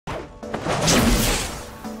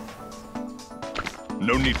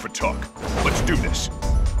No need for talk. Let's do this.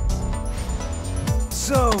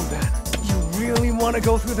 So then, you really want to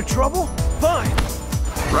go through the trouble? Fine!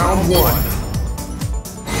 Round 1.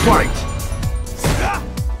 Fight!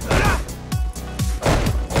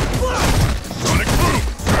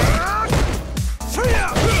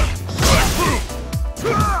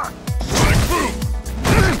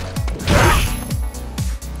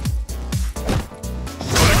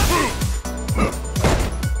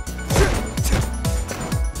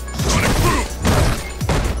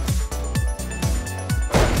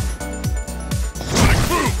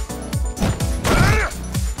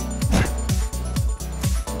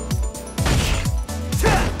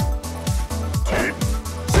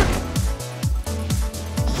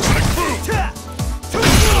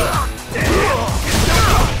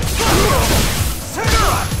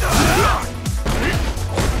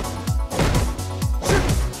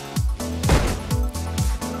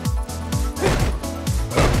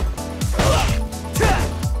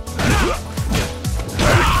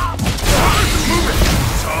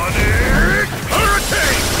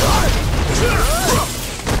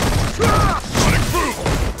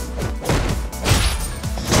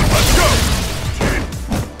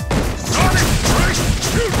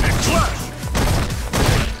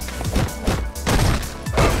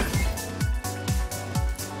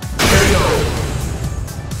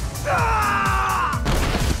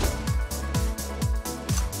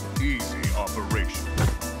 Easy operation.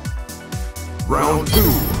 Round 2.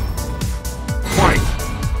 Fight!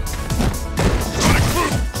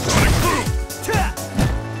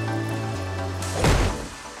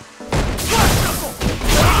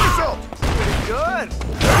 Good!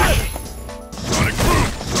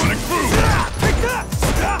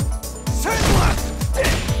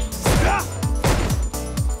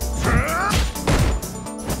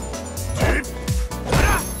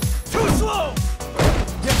 Too slow!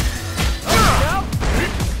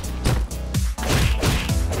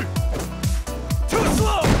 Too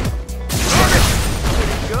slow!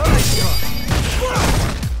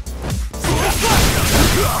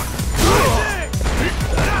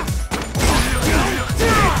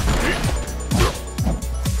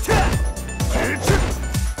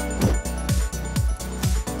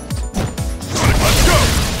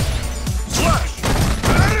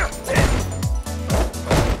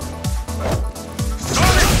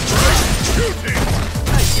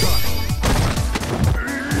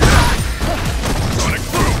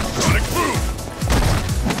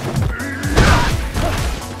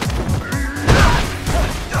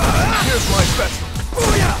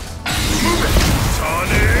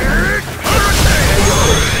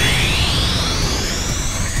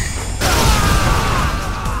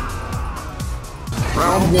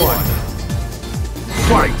 Round 1.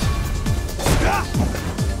 Fight!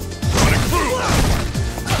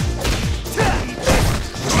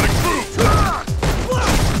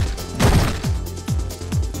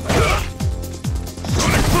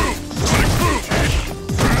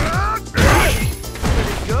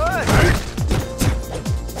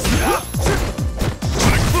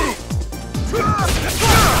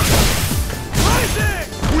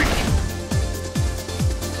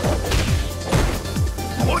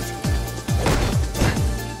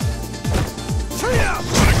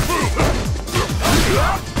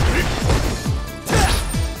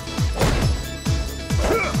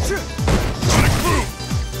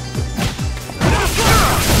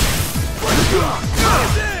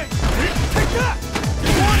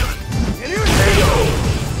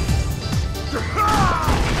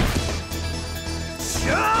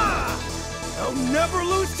 I'll never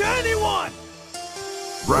lose to anyone!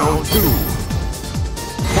 Round 2.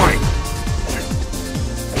 Fight!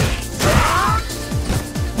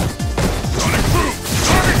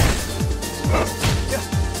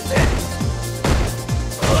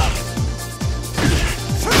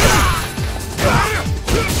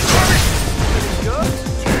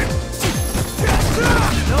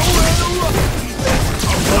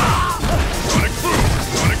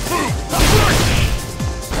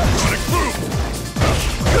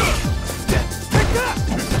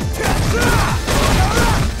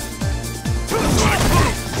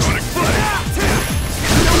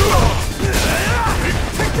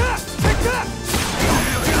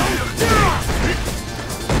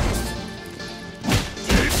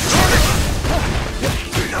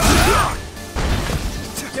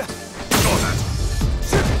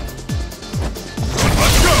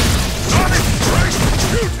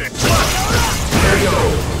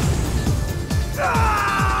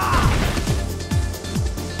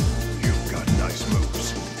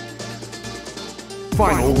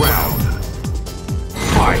 Final round.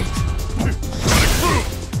 Fight!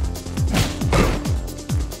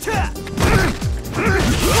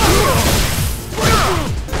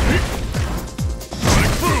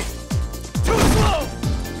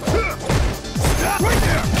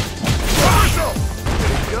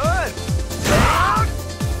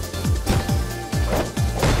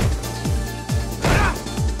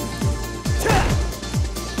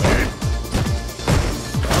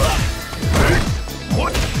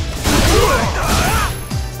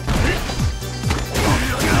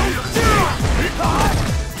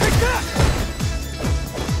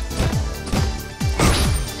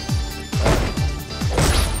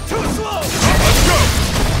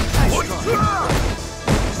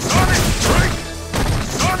 Sonic strike!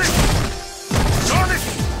 Sonic! Sonic!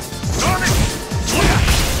 Sonic!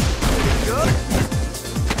 Good.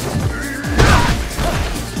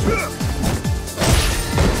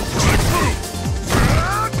 Sonic boom!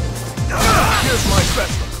 Here's my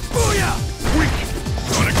special. Booyah! Weak!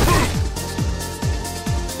 Sonic boom!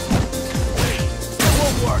 It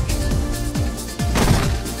won't work.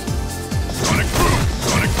 Sonic boom!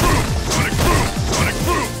 Sonic boom! Sonic boom! Sonic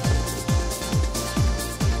boom!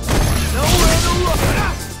 Nowhere to run.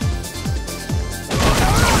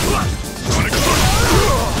 Sonic boom!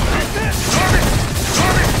 Sonic!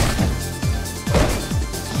 Sonic!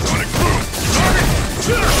 Sonic boom! Sonic!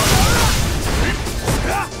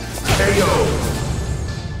 KO.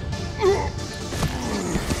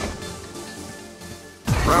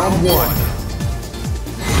 Round 1.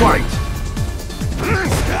 Fight.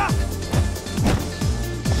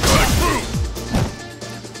 Sonic boom!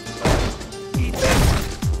 Eat this.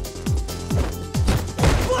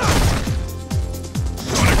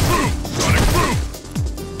 Sonic boom! Sonic boom!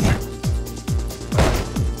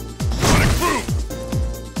 Sonic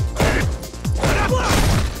boom!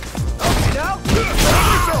 Okay, now.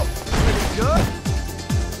 Pretty good.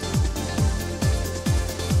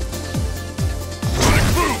 Sonic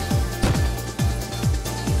boom! Sonic boom!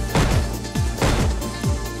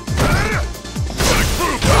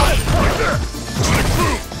 Right there! Sonic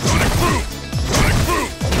boom! Sonic boom! Sonic boom!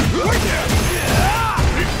 Right there!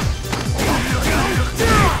 Sonic boom!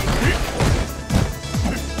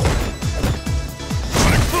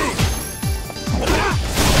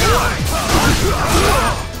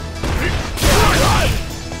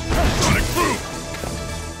 Sonic boom!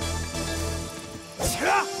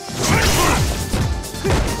 Sonic boom!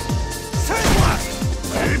 Same left.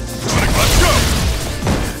 Sonic, let's go!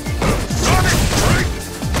 Sonic strike!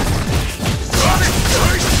 Sonic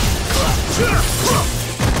strike! Sonic boom!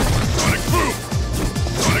 Sonic boom!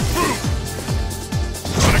 Sonic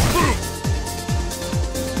boom!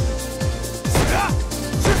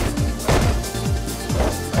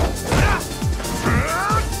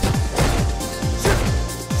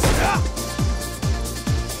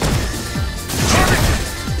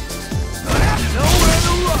 Nowhere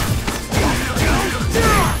to run.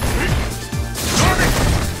 Sonic!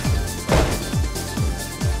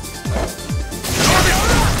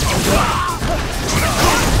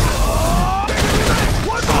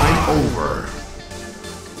 Time over.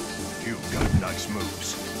 You got nice moves.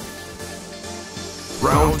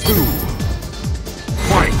 Round 2.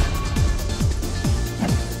 Fight.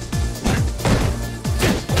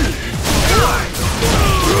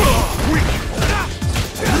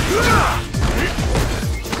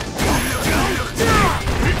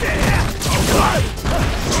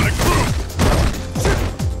 Sonic boom!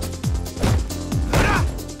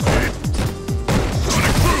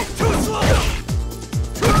 Sonic boom! Too slow.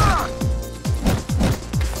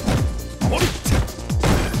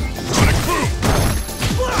 Sonic boom!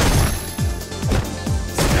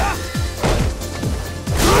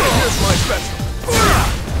 Here's my special.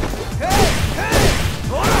 Hey, hey!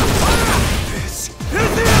 This is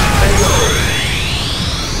the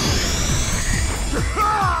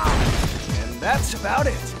And that's about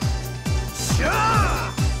it.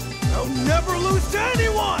 Sha! I'll never lose to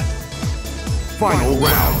anyone! Final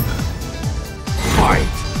round.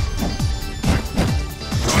 Fight.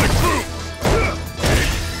 Sonic boom!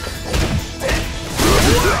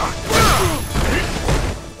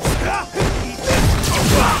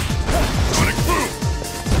 Sonic boom!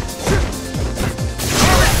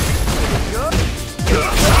 Good.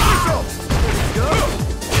 Good.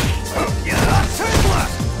 Same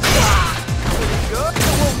left. Good.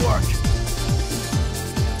 It won't work.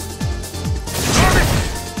 Sonic!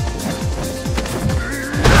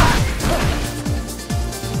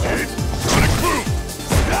 Sonic boom! Sonic boom!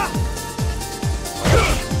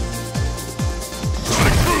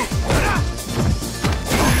 Sonic boom!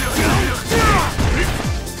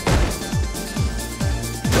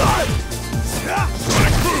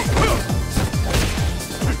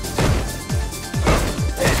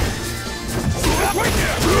 Right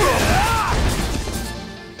there!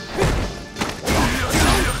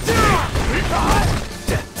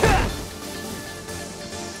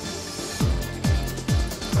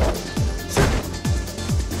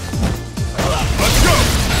 Let's go!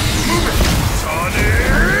 Move it!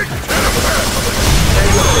 Sonic!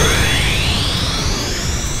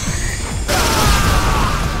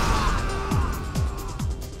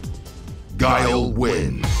 Guile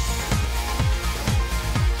wins.